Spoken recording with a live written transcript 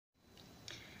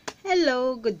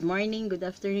Hello, good morning, good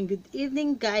afternoon, good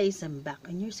evening guys. I'm back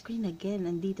on your screen again.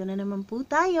 Andito na naman po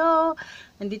tayo.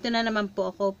 Andito na naman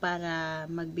po ako para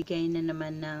magbigay na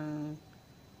naman ng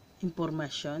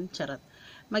impormasyon. Charot.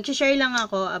 Mag-share lang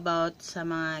ako about sa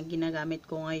mga ginagamit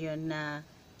ko ngayon na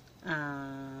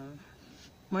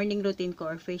morning routine ko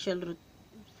or facial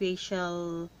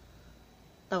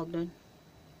tawag doon.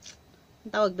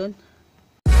 Ang tawag doon?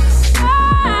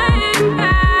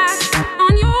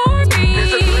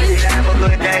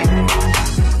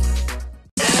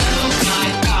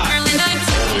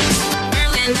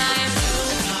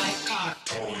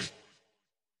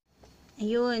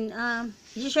 Ayun,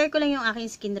 i-share ko lang yung aking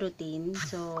skin routine.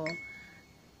 So,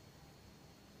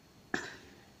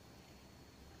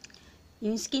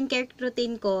 yung skincare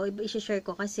routine ko, i-share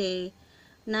ko kasi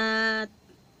na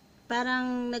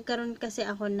parang nagkaroon kasi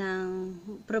ako ng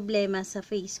problema sa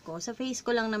face ko. Sa face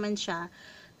ko lang naman siya.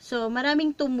 So,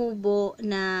 maraming tumubo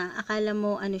na akala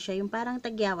mo ano siya, yung parang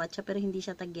tagyawat siya pero hindi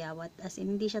siya tagyawat. As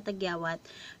in, hindi siya tagyawat.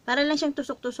 Para lang siyang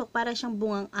tusok-tusok, para siyang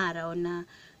bungang araw na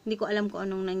hindi ko alam kung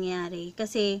anong nangyari.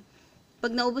 Kasi,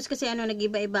 pag naubos kasi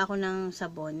nag-iba-iba ako ng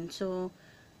sabon. So,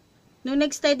 nung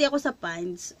nag-study ako sa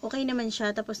Pond's, okay naman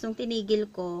siya. Tapos, nung tinigil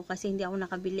ko, kasi hindi ako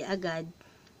nakabili agad.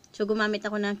 So, gumamit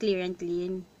ako ng Clear and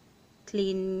Clean.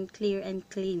 Clear and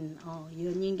Clean. Oh,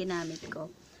 yun yung ginamit ko.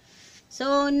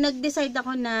 So, nag-decide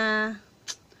ako na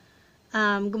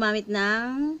gumamit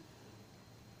ng,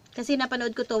 kasi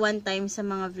napanood ko to one time sa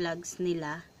mga vlogs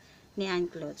nila, ni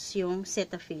Ann Clothes, yung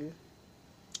Cetaphil.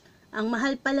 Ang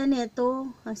mahal pala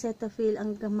nito, ang Cetaphil,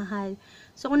 ang mahal.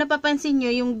 So, kung napapansin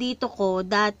nyo, yung dito ko,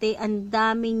 dati, ang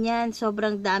dami niyan,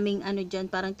 sobrang daming dyan,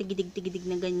 parang tigidig-tigidig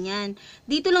na ganyan.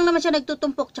 Dito lang naman siya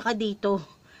nagtutumpok, tsaka dito.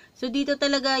 So, dito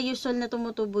talaga usual na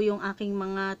tumutubo yung aking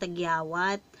mga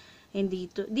tagyawat. And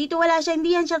dito wala siya,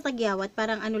 hindi yan siya tagyawat,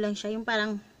 parang lang siya, yung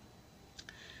parang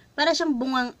siyang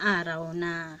bungang araw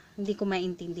na hindi ko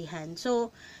maintindihan.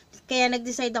 So, kaya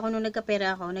nag-decide ako, nung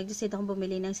nagkapera ako, nag-decide ako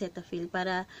bumili ng Cetaphil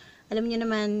para, alam niyo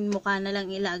naman, mukha na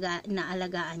lang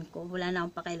inaalagaan ko. Wala na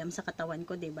akong pakialam sa katawan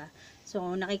ko, 'di ba? So,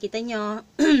 nakikita nyo,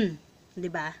 'di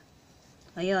ba?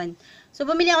 Ayun. So,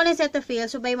 bumili ako ng Cetaphil.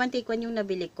 So, buy one take one yung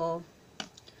nabili ko.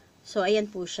 So,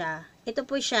 ayan po siya. Ito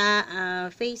po siya,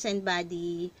 face and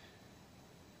body.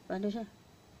 Ano siya?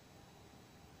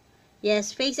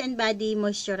 Yes, face and body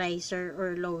moisturizer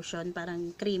or lotion,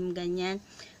 parang cream ganyan.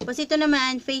 Tapos ito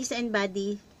naman, face and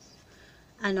body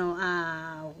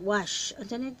wash.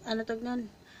 Ano tawag nun?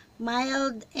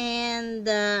 Mild and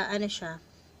siya.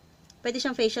 Pwede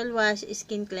siyang facial wash,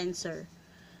 skin cleanser.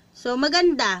 So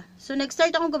maganda. So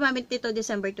nag-start akong gumamit nito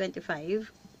December 25.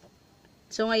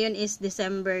 So ngayon is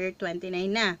December 29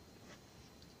 na.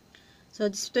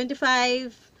 So this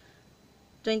 25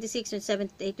 26,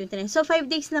 27, 28, 29. So, 5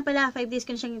 days na pala. 5 days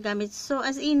ko na siyang gamit. So,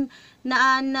 as in,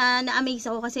 na-amaze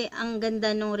ako kasi ang ganda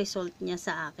ng result niya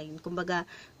sa akin. Kumbaga,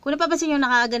 kung napapansin nyo,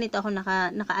 nakaganito ako,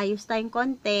 nakaayos tayong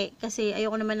konti. Kasi,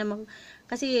 ayoko naman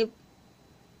kasi,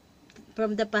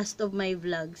 from the past of my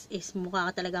vlogs, is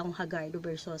mukha ka talaga akong Hagardo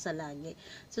Versosa lagi.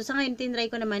 So, sa ngayon, tinry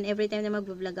ko naman, every time na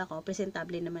mag-vlog ako,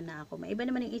 presentable naman na ako. Maiba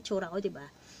naman yung itsura ko, diba?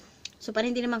 So, para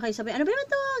hindi naman kayo sabi, ano ba naman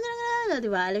to?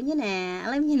 Diba? Alam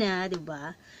niyo na,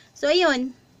 diba? So,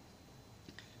 ayun.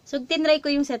 So, tinry ko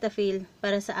yung Cetaphil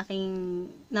para sa aking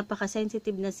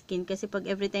napaka-sensitive na skin. Kasi pag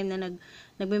every time na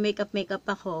nagme-makeup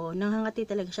ako, nangangati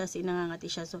talaga siya, nangangati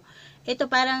siya. So, ito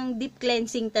parang deep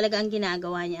cleansing talaga ang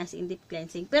ginagawa niya, as in deep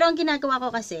cleansing. Pero ang ginagawa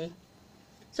ko kasi,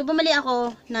 so, bumali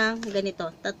ako ng ganito.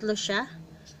 3 siya.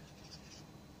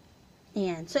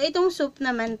 Ayan. So, itong soup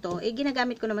naman to,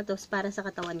 ginagamit ko naman to para sa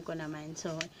katawan ko naman.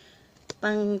 So,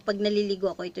 pag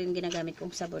naliligo ako, ito yung ginagamit kong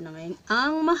sabon na ngayon.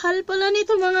 Ang mahal pala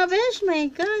nito mga besh. My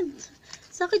God.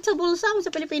 Sakit sa bulsa kung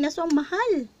sa Pilipinas. So, ang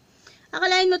mahal.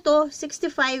 Akalain mo to, 68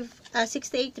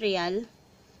 real.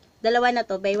 Dalawa na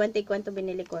to. Buy one, take one to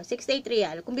binili ko. 68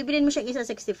 real. Kung bibilin mo siya isa,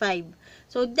 65.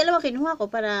 So, dalawa kinuha ko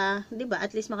para, diba,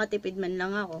 at least makatipid man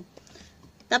lang ako.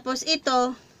 Tapos,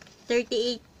 ito,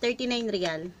 39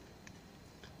 real.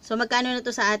 So, magkano na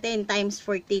to sa atin? Times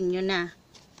 14 yun na.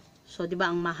 So, di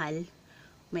ba ang mahal?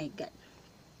 Oh my God.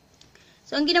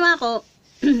 So, ang ginawa ko,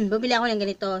 bumili ako ng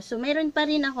ganito. So, mayroon pa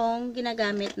rin akong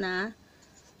ginagamit na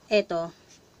eto.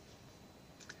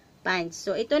 Pants.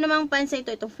 So, ito namang pants na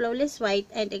ito, itong Flawless White,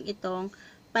 and itong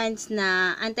pants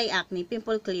na anti-acne,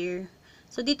 pimple clear.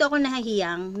 So, dito ako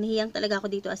nahihiyang. Nahihiyang talaga ako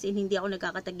dito, as in, hindi ako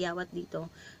nagkakatagyawat dito.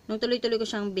 Nung tuloy-tuloy ko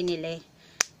siyang binili.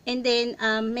 And then,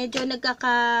 medyo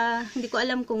hindi ko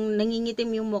alam kung nangingitim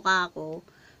yung mukha ko.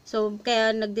 So,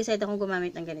 kaya nag-decide akong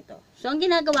gumamit ng ganito. So, ang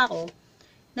ginagawa ko,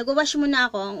 nag-wash muna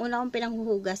ako. Ang una kong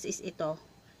pinanghuhugas is ito.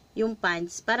 yung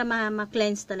pants para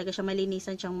ma-cleanse talaga siya,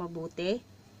 malinisan siyang mabuti.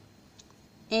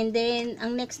 And then,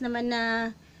 ang next naman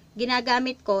na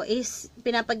ginagamit ko is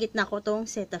pinapagitna ko tong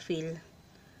Cetaphil.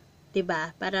 'Di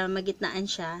ba? Para magitnaan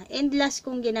siya. And last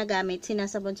kong ginagamit,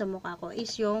 sinasabon sa mukha ko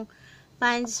is yung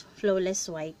Pond's Flawless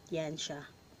White. Yan siya.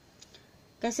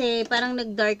 Kasi parang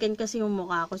nag-darken kasi yung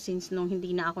mukha ko since nung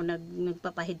hindi na ako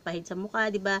nagpapahid-pahid sa mukha,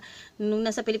 'di ba? Nung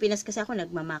nasa Pilipinas kasi ako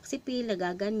nagma-maxipil,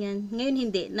 nagaganyan. Ngayon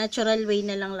hindi, natural way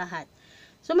na lang lahat.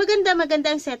 So maganda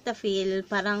ang Cetaphil,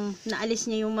 parang naalis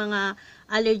niya yung mga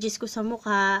allergies ko sa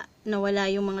mukha, nawala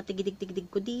yung mga tigidig-tigidig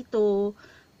ko dito.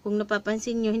 Kung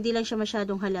napapansin niyo, hindi lang siya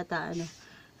masyadong halata, ano.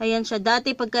 Ayan siya.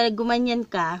 Dati pagka gumanyan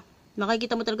ka,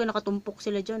 makikita mo talaga nakatumpok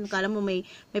sila diyan. Akala mo may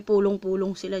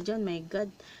pulong-pulong sila diyan. My God.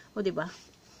 O 'di ba?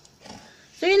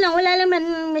 So, yun lang. Wala lang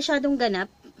man masyadong ganap.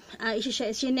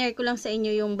 I-share ko lang sa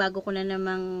inyo yung bago ko na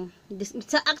namang...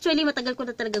 Actually, matagal ko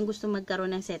na talagang gusto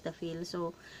magkaroon ng Cetaphil.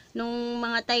 So, nung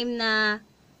mga time na,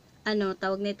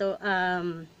 tawag nito,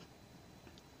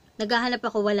 naghahanap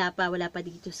ako, wala pa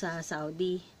dito sa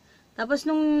Saudi. Tapos,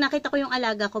 nung nakita ko yung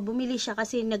alaga ko, bumili siya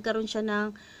kasi nagkaroon siya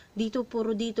ng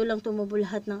puro dito lang tumubo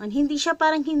lahat ng... Hindi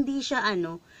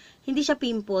siya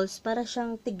pimples, para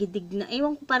siyang tigidig na,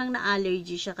 ewan ko, parang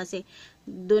na-allergy siya kasi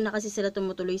doon na kasi sila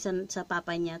tumutuloy sa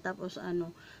papa niya. Tapos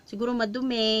siguro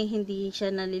madumi, hindi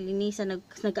siya nalilinisan,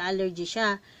 nag-allergy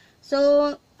siya. So,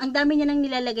 ang dami niya nang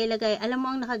nilalagay-lagay. Alam mo,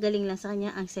 ang nakagaling lang sa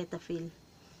kanya, ang Cetaphil.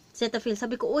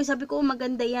 Sabi ko,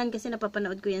 maganda yan kasi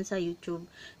napapanood ko yan sa YouTube.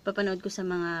 Napapanood ko sa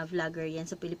mga vlogger yan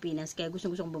sa Pilipinas. Kaya gusto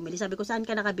kong bumili. Sabi ko, saan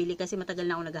ka nakabili? Kasi matagal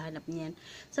na ako naghahanap niyan.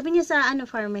 Sabi niya sa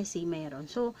pharmacy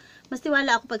mayroon. So, mas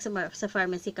tiwala ako pag sa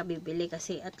pharmacy ka bibili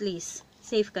kasi at least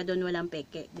safe ka doon, walang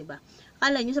peke, 'di ba?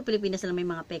 Akala niyo sa Pilipinas lang may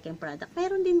mga pekeng product.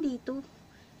 Meron din dito.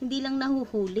 Hindi lang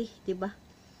nahuhuli, 'di ba?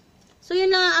 So,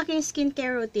 yun lang ang aking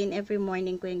skincare routine. Every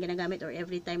morning ko yung ginagamit or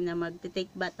every time na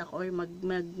mag-take bath ako or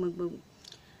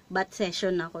bath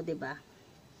session ako, 'di ba?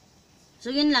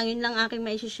 So, yun lang aking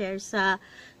mai-share sa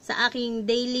aking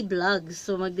daily vlogs.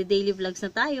 So, magde-daily vlogs na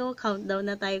tayo. Countdown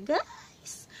na tayo,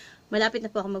 guys. Malapit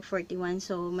na po ako mag-41.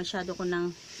 So, masyado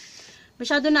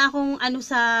na akong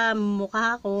sa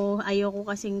mukha ko. Ayoko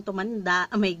kasing tumanda.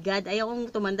 Oh my God, ayokong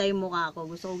tumanda yung mukha ko.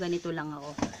 Gusto ko ganito lang ako.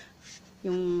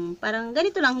 Yung parang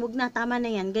ganito lang, wag na, tama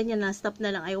na yan. Ganyan na, stop na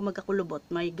lang. Ayoko magkakulubot.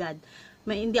 My God.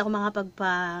 Hindi ako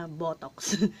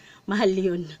makapagpa-botox. Mahal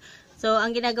yun. So,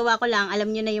 ang ginagawa ko lang, alam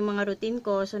nyo na yung mga routine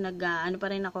ko. So, pa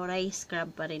rin ako, rice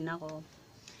scrub pa rin ako.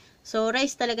 So,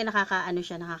 rice talaga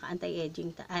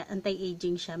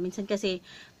anti-aging siya. Minsan kasi,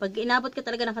 pag inabot ka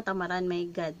talaga ng katamaran, my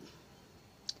God.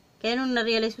 Kaya nung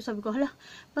na-realize ko, sabi ko, hala,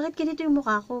 bakit ganito yung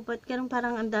mukha ko? Ba't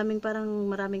parang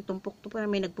maraming tumpok to, parang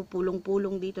may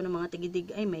nagpupulong-pulong dito ng mga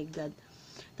tigidig. Ay, my God.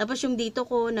 Tapos yung dito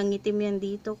ko, nangitim yan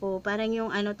dito ko. Parang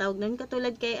yung tawag nun,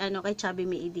 katulad kay Chubby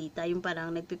Meidita, yung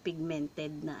parang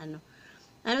nagpipigmented na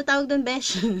tawag doon,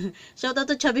 besh? Shoutout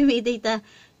to Chubby Meidita.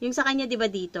 Yung sa kanya, di ba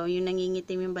dito, yung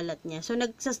nangingitim yung balat niya. So,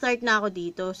 nagsa-start na ako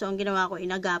dito. So, ang ginawa ko,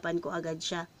 inagapan ko agad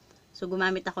siya. So,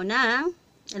 gumamit ako ng,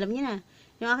 alam niyo na,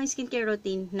 yung aking skincare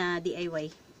routine na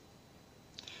DIY.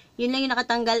 Yun lang yung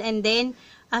nakatanggal. And then,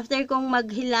 after kong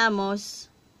maghilamos,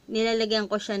 nilalagyan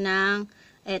ko siya ng,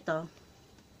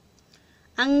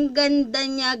 ang ganda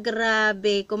niya,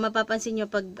 grabe. Kung mapapansin nyo,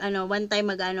 pag, one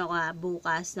time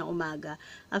bukas na umaga,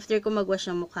 after ko magwash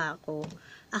ng mukha ko,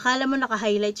 akala mo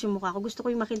naka-highlights yung mukha ko. Gusto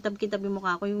ko yung makintab-kintab yung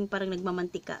mukha ko, yung parang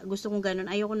nagmamantika. Gusto kong ganun.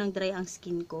 Ayoko nang dry ang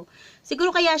skin ko. Siguro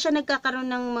kaya siya nagkakaroon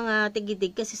ng mga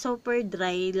tigidig kasi super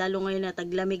dry, lalo ngayon na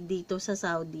taglamig dito sa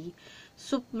Saudi.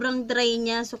 Sobrang dry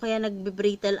niya, so kaya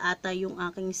nagbe-brittle ata yung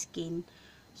aking skin.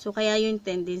 So kaya yung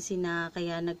tendency na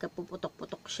kaya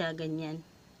nagkapuputok-putok siya, ganyan.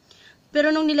 Pero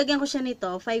nung nilagyan ko siya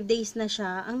nito, 5 days na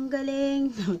siya. Ang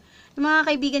galing. Yung mga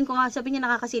kaibigan ko nga, sabi niya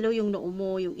nakakasilaw yung noo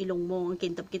mo, yung ilong mo, ang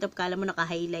kintab-kintab, kala mo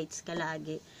naka-highlights ka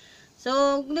lagi.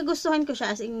 So, nagustuhan ko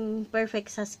siya as in perfect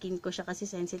sa skin ko siya kasi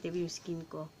sensitive yung skin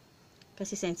ko.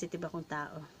 Kasi sensitive akong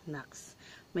tao. Nax.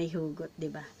 May hugot,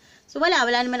 'di ba? So, wala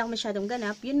naman ako masyadong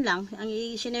ganap. Yun lang. Ang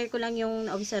i-share ko lang yung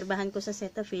naobserbahan ko sa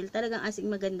Cetaphil. Talagang as in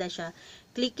maganda siya.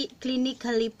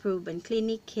 Clinically proven.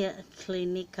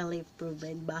 Clinically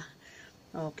proven ba?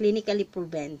 Clinically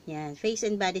proven. Yan. Face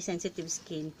and body sensitive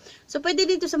skin. So, pwede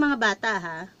dito sa mga bata,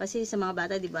 ha? Kasi sa mga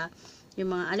bata, di ba?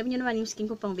 Yung mga, alam niyo naman, yung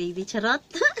skin ko pang baby. Charot.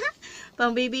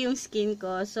 Pang baby yung skin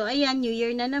ko. So, ayan, New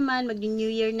Year na naman. Mag-New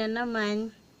Year na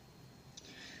naman.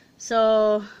 So,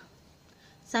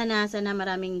 sana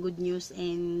maraming good news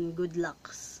and good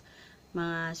lucks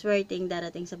mga swerteng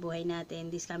darating sa buhay natin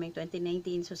this coming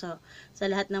 2019. So, sa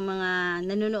lahat ng mga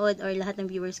nanonood or lahat ng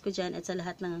viewers ko dyan at sa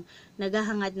lahat ng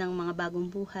naghahangad ng mga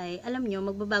bagong buhay, alam nyo,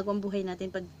 magbabago ang buhay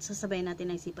natin pag sasabay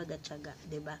natin ng sipag at tiyaga,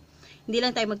 diba? Hindi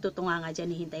lang tayo magtutunga nga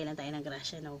dyan, hihintay lang tayo ng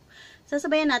grasya, no?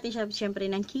 Sasabayan natin siya syempre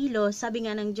ng kilos. Sabi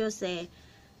nga ng Diyos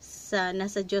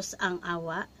nasa Diyos ang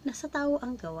awa, nasa tao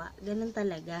ang gawa. Ganun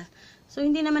talaga. So,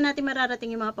 hindi naman natin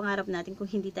mararating yung mga pangarap natin kung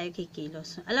hindi tayo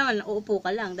kikilos. Alam mo, uupo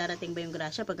ka lang, darating ba yung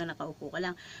grasya pag nakaupo ka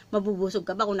lang? Mabubusog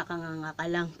ka ba kung nakanganga ka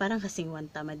lang? Parang kasing one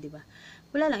tamad, di ba?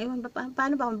 Wala lang, iwan,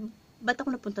 paano ba, ba't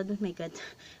ako napunta doon? My God,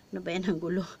 ano ba yan ang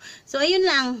gulo? So, ayun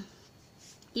lang.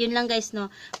 Yun lang guys,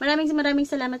 no. Maraming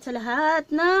salamat sa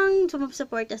lahat ng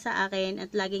sumusuporta sa akin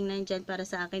at laging nandyan para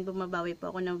sa akin. Bumabawi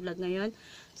po ako ng vlog ngayon.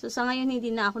 So sa ngayon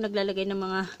hindi na ako naglalagay ng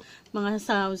mga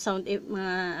sound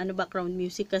mga background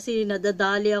music kasi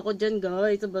nadadali ako diyan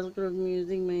guys sa background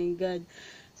music, my God.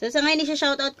 So sa ngayon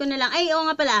i-shoutout ko na lang. Ay, oo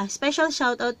nga pala, special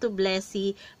shoutout to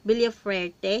Blessy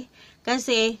Villafuerte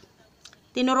kasi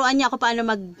tinuruan niya ako paano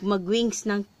mag-wings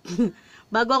ng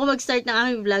bago ako mag-start ng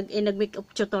aking vlog, nag-makeup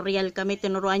tutorial kami.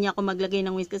 Tinuruan niya ako maglagay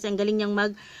ng wings kasi ang galing niyang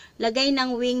maglagay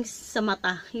ng wings sa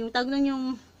mata. Yung tawag nun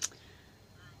yung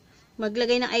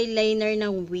maglagay ng eyeliner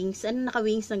ng wings. Ano,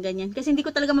 naka-wings ng ganyan. Kasi hindi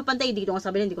ko talaga mapantay. Hindi ko nga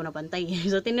sabihin, hindi ko napantay.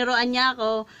 So, tinuruan niya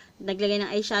ako. Naglagay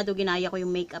ng eyeshadow. Ginaya ko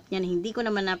yung makeup niya na hindi ko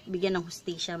naman nabigyan ng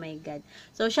hustisya. My God.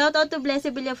 So, shout out to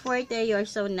Blessy Villafuerte. You're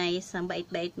so nice. Ang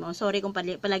bait-bait mo. Sorry kung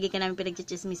palagi ka namin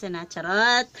pinagchichismisan na.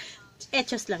 Charot.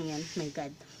 Etchos lang yan. My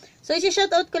God. So,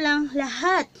 isi-shoutout ko lang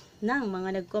lahat ng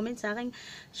mga nag-comment sa akin.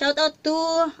 Shoutout to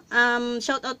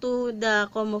the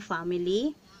Como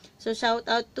family. So,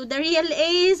 shoutout to the Real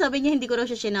A. Sabi niya, hindi ko raw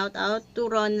siya shoutout. To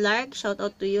Ron Lark.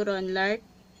 Shoutout to you, Ron Lark.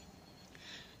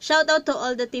 Shoutout to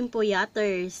all the Team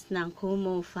Puyaters ng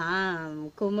Como Fam.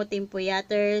 Como Team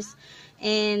Puyaters.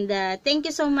 And, thank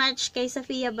you so much kay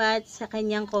Safia Bat sa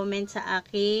kanyang comment sa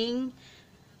aking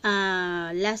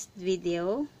last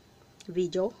video.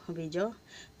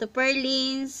 To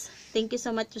Perlins, thank you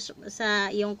so much sa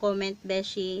iyong comment,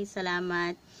 Beshi.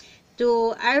 Salamat.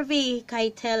 To RV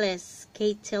Kaiteles.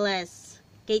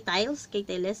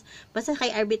 Basta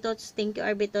kay RB Tots, thank you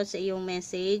RB Tots sa iyong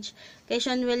message. Kay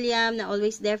Sean William na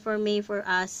always there for me, for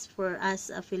us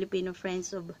Filipino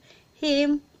friends of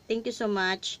him. Thank you so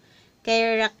much.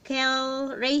 Kay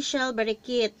Rachel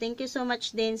Barikit, thank you so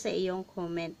much din sa iyong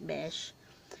comment, Besh.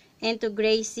 And to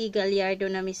Gracie Gallardo,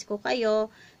 na miss ko kayo.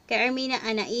 Kay Armina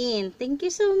Anain, thank you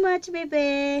so much,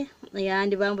 bebe. Ayan,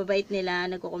 di ba, ang babait nila,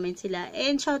 nagko-comment sila.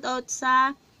 And shout out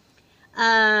sa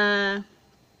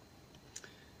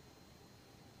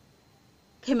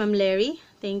kay Ma'am Larry,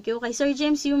 thank you. Kay Sir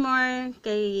James Humor,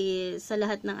 sa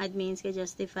lahat ng admins, kay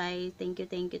Justify, thank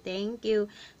you.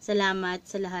 Salamat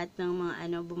sa lahat ng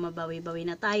mga bumabawi-bawi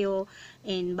na tayo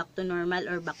and back to normal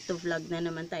or back to vlog na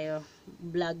naman tayo.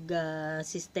 Vlog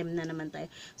system na naman tayo.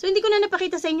 So, hindi ko na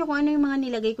napakita sa inyo kung ano yung mga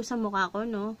nilagay ko sa mukha ko,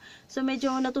 no? So,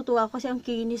 medyo natutuwa ako kasi ang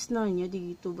kinis na niya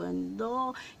dito,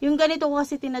 bando. Yung ganito ko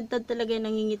kasi tinadtad talaga,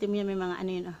 nangingitim niya, may mga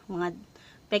mga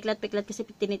peklat-peklat kasi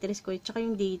tinitiris ko. Tsaka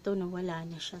yung dito, no, wala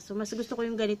na siya. So, mas gusto ko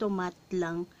yung ganito, matte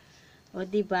lang. O,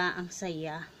 diba? Ang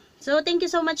saya. So, thank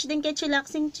you so much din kay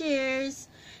Chillaxing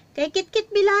Cheers. Kay Kit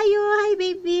Bilayo. Hi,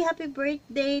 baby. Happy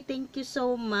birthday. Thank you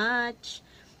so much.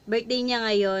 Birthday niya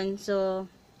ngayon. So,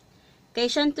 kay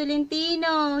Sean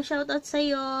Tolentino, shoutout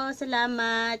sa'yo.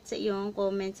 Salamat sa iyong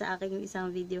comment sa aking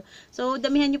isang video. So,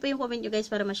 damihan niyo po yung comment niyo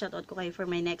guys para ma-shoutout ko kayo for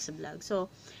my next vlog.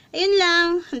 So, ayun lang.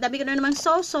 Ang dami ko na namang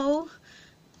so-so.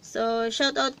 So,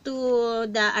 shout out to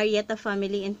the Arieta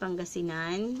family in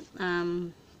Pangasinan.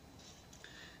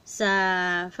 Sa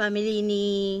family ni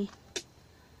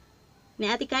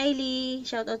Ate Kylie,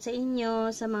 shout out sa inyo,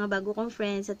 sa mga bago kong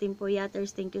friends, sa Team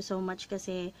Puyaters, thank you so much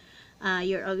kasi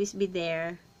you're always be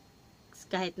there.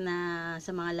 Kahit na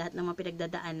sa mga lahat ng mga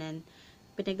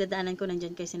pinagdadaanan ko,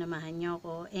 nandyan kayo, sinamahan nyo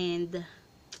ako. And,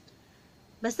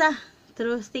 basta,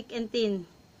 through thick and thin,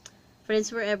 friends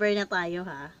forever na tayo,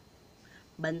 ha?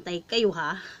 Bantay kayo,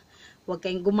 ha? Huwag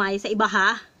kayong gumaya sa iba,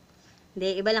 ha?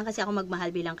 Hindi, iba lang kasi ako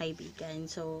magmahal bilang kaibigan.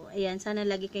 So, ayan, sana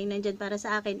lagi kayong nandyan para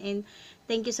sa akin. And,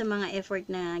 thank you sa mga effort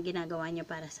na ginagawa nyo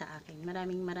para sa akin.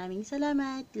 Maraming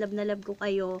salamat. Love na love ko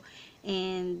kayo.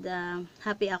 And,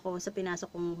 happy ako sa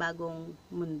pinasok kong bagong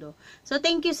mundo. So,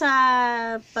 thank you sa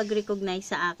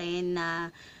pag-recognize sa akin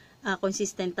na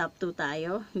consistent top 2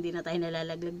 tayo. Hindi na tayo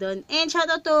nalalaglag doon. And, shout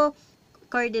out to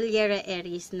Cordillera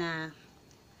Aries na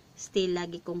still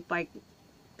lagi kong part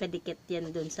kadikit yan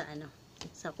dun sa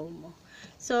sa Como.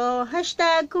 So,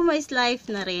 hashtag Como is life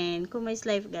na rin. Como is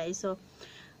life, guys. So,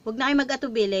 Huwag na kayo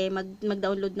mag-atubili,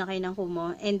 mag-download na kayo ng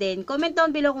Kumu. And then, comment down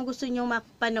below kung gusto nyo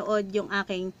mapanood yung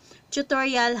aking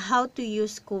tutorial how to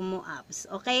use Kumu apps.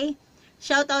 Okay?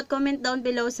 Shout out, comment down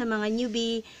below sa mga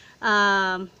newbie.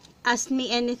 Ask me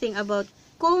anything about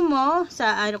Kumu,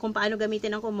 kung paano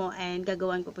gamitin ang Kumu, and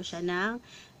gagawan ko po siya ng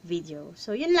video.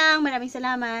 So, yun lang. Maraming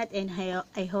salamat. And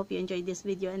I hope you enjoyed this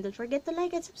video. And don't forget to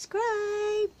like and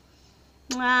subscribe.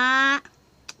 Mwah!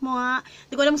 Mwah!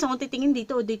 Hindi ko alam saan kung titingin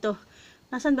dito o dito.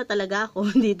 Nasaan ba talaga ako?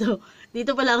 Dito.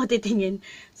 Dito pala ako titingin.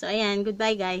 So, ayan.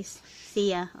 Goodbye, guys. See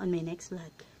ya on my next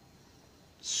vlog.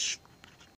 Shh.